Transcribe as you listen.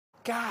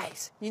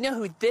Guys, you know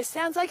who this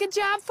sounds like a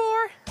job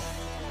for?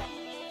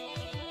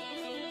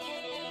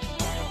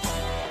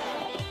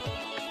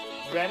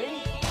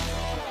 Ready?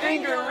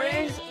 Finger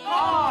rings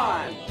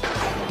on!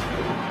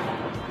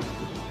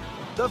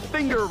 The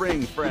Finger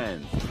Ring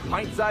Friends,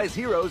 pint-sized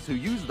heroes who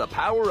use the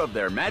power of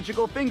their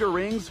magical finger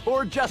rings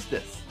for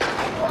justice.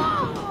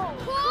 Whoa!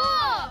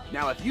 Cool!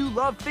 Now, if you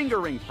love Finger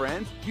Ring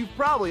Friends, you've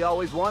probably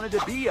always wanted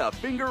to be a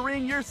finger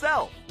ring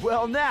yourself.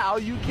 Well, now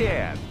you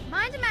can.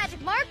 Mine's a magic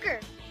marker.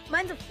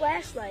 Mine's a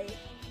flashlight.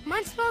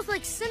 Mine smells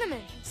like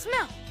cinnamon.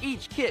 Smell.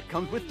 Each kit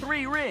comes with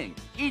 3 rings,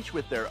 each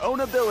with their own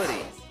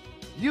abilities.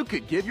 You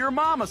could give your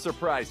mom a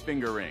surprise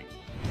finger ring.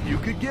 You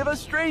could give a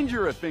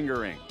stranger a finger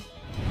ring.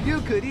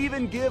 You could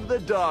even give the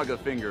dog a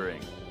finger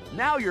ring.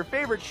 Now your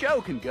favorite show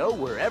can go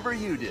wherever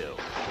you do.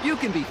 You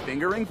can be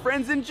fingering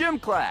friends in gym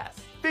class,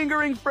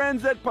 fingering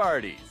friends at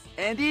parties,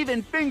 and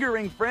even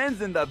fingering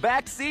friends in the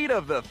back seat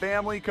of the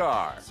family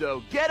car.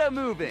 So get a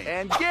moving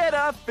and get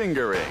a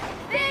fingering.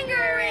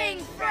 Finger ring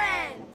friend!